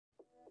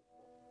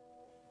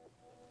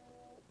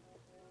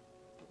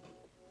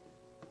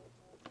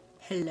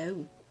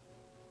Hello.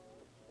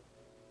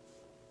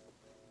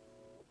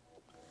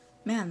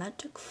 Man, that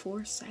took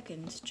 4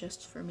 seconds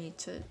just for me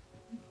to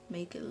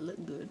make it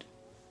look good.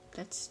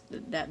 That's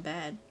that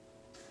bad.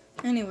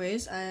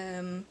 Anyways,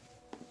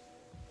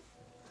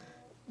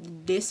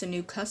 this a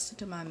new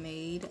custom I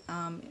made.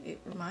 It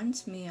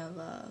reminds me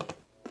of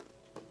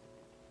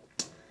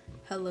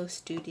Hello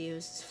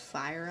Studios'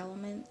 Fire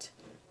Element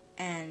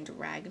and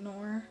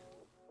Ragnar.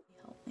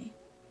 Help me.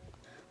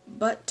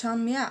 But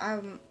yeah,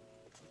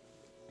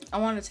 I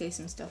want to say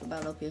some stuff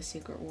about LPS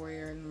Secret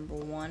Warrior number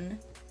 1.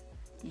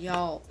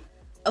 Y'all,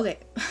 okay.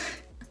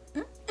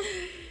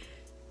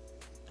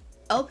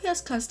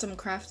 LPS Custom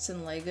Crafts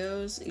and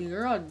Legos,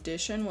 your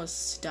audition was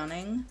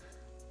stunning.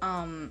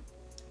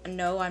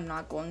 No, I'm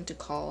not going to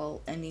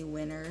call any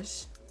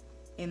winners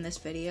in this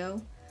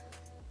video,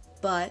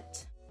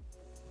 but,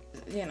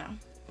 you know,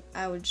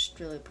 I would just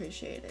really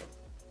appreciate it.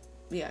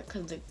 Yeah,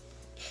 because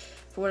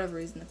for whatever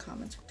reason, the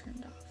comments are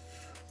turned off.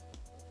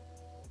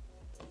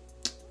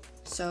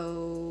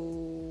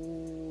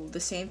 So, the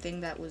same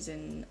thing that was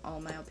in all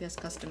my LPS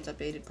Customs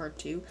Updated Part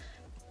 2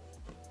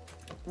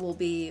 will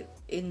be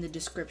in the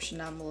description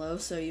down below,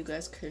 so you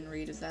guys can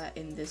read that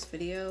in this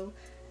video.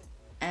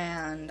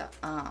 And,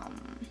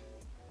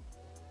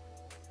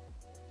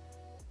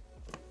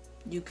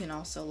 you can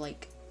also,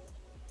 like,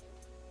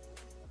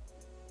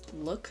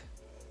 look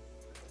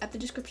at the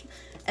description,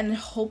 and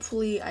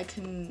hopefully I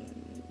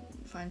can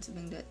find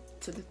something that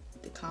so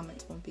the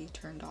comments won't be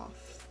turned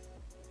off.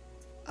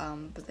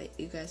 But that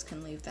you guys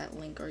can leave that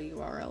link or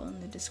URL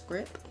in the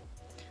description.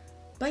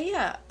 But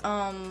yeah,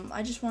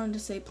 I just wanted to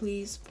say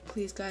please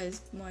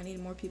guys, I need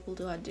more people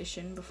to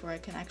audition before I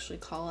can actually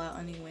call out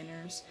any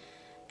winners.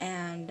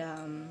 And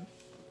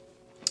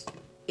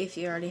if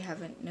you already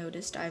haven't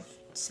noticed, I've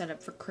set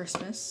up for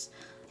Christmas.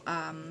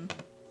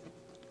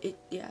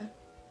 Yeah,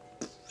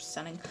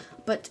 stunning.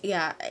 But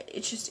yeah,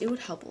 it would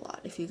help a lot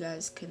if you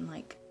guys can,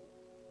 like,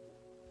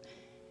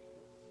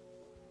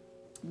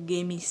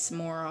 give me some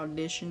more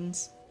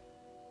auditions.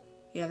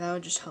 Yeah, that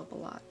would just help a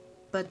lot.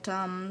 But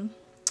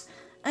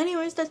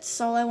anyways,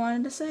 that's all I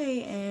wanted to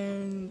say,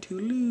 and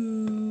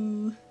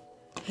toodaloo.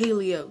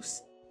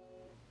 Helios.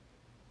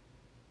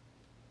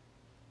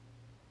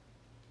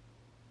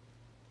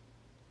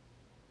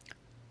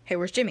 Hey,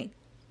 where's Jimmy?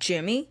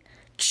 Jimmy?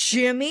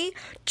 Jimmy?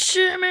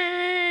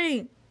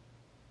 Jimmy!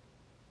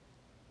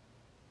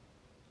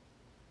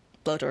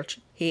 Blowtorch.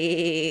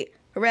 Hey,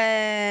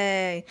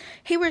 hooray!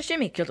 Hey, where's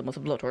Jimmy? Killed him with a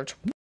blowtorch.